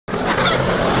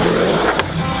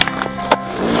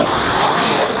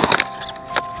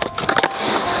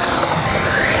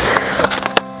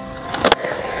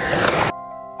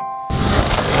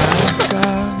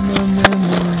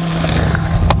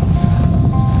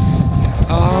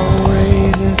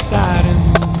inside of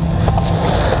me,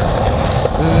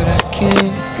 but I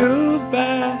can't go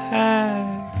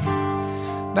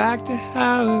back to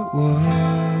how it was.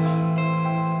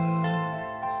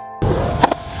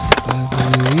 I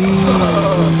believe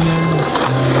in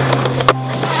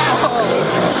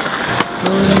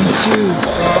going too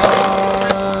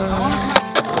far.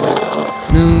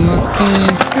 No, I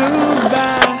can't go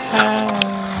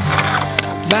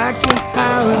back to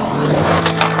how it was.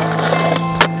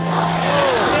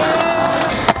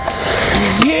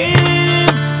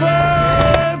 Headed for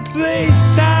a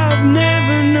place I've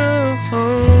never known.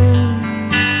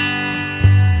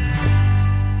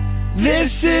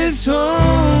 This is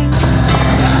home.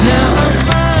 Now I'm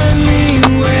finally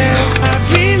where I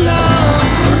belong,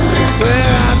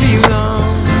 where I belong.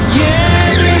 Yeah,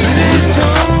 this is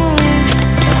home.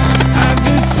 I've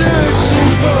been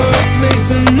searching for a place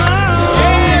of my own.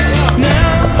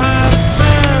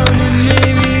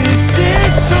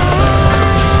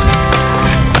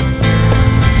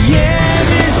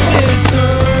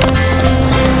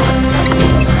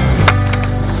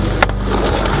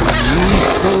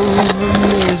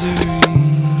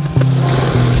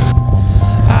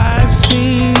 I've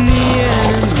seen the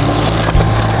end.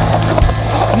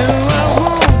 No, I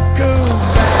won't go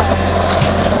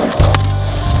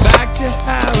back to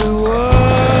how it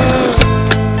was.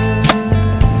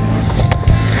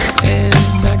 And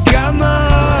I got my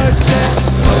heart set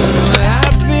on what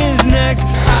happens next.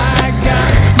 I got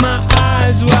my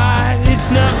eyes wide. It's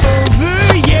not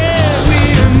over yet.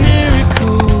 We're a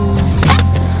miracle,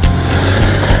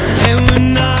 and we're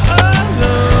not.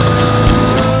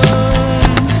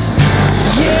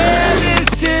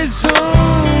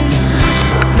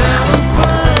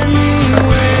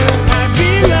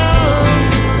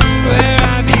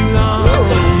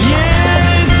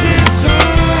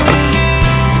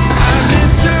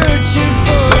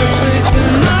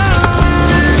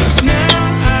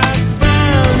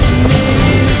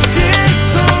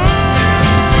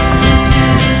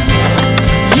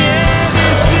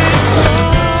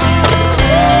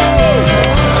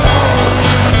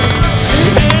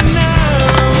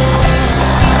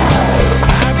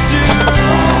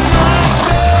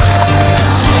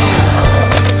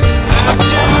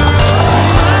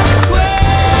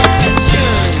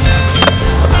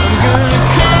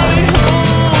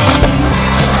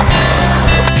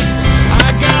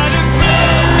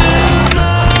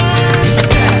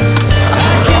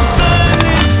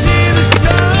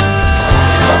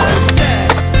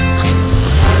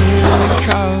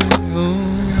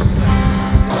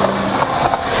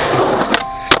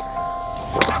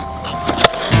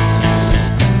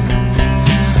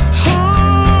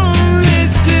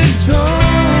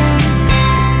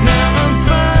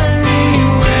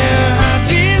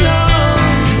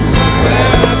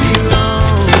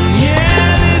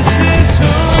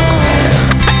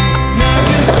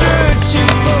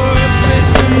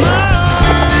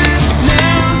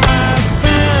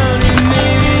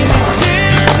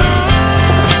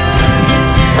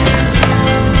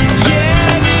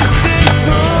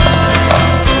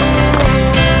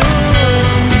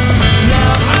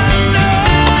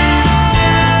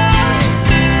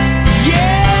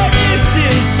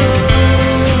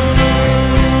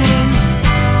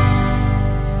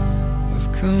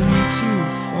 Come too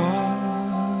far.